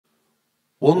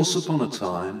Once upon a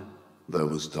time, there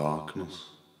was darkness.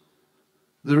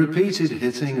 The repeated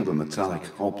hitting of a metallic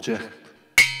object,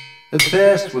 at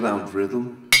first without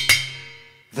rhythm,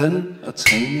 then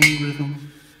attaining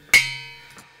rhythm.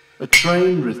 A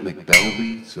train-rhythmic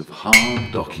bellbeat of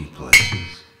hard, docky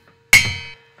places.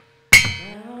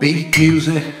 Beat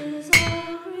music,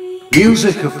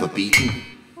 music of the beaten.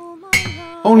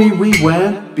 Only we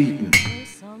weren't beaten.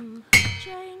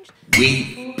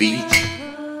 We beat.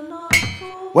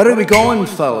 Where are we going,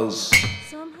 fellas?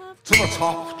 To the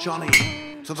top, Johnny,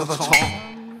 to the top.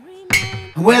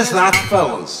 And where's that,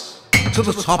 fellas? To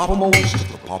the toppermost,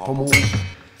 to the poppermost.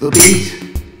 The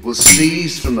beat was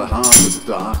seized from the heart of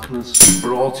darkness,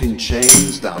 brought in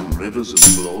chains down rivers of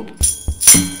blood.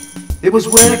 It was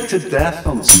worked to death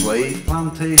on slave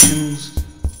plantations,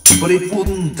 but it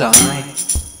wouldn't die.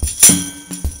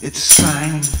 It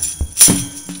sang,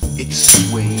 it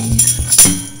swayed,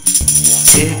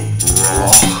 it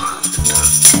rocked.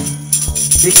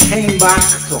 It came back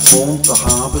to haunt the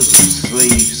harbours of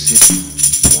Slave City.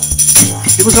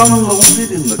 It was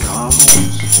unloaded in the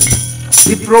cargoes.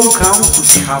 It broke out of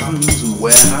caverns and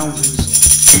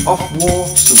warehouses, off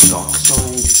wharfs and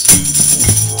docksides,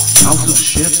 out of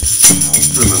ships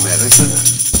from America.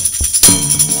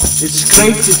 It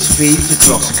scraped its feet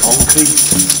across concrete.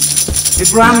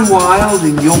 It ran wild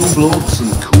in young bloods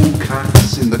and cool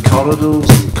cats in the corridors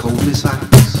and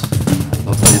cul-de-sacs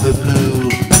of Liverpool.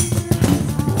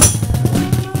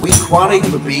 We quarried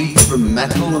the beat from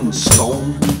metal and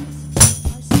stone.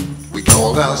 We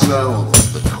called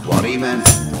ourselves the Quarrymen.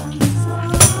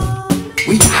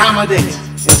 We hammered it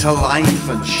into life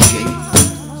and shape.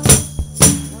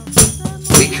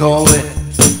 We called it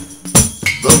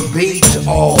the Beat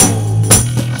All.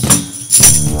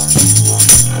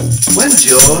 When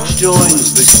George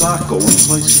joins, they start going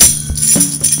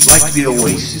places, like the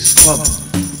Oasis Club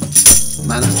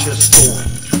Manchester.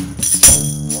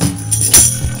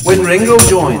 When Ringo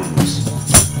joins,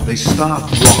 they start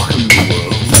rocking the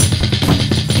world.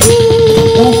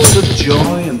 Whoops of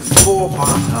joy and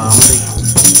four-part harmony,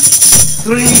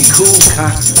 three cool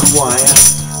cat choir,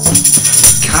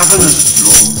 cavernous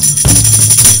drum,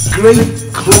 great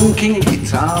clunking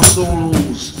guitar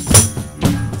solos,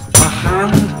 a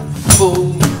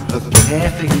handful of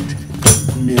perfect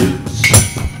notes,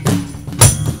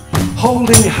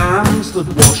 holding hands that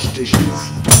wash dishes,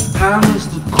 hands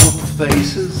that cut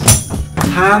faces,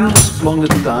 hands flung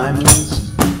at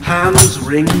diamonds, hands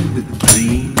ringed with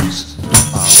dreams.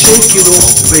 Shake it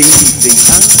off, baby, big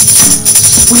hands,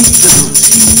 sweet little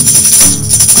teens.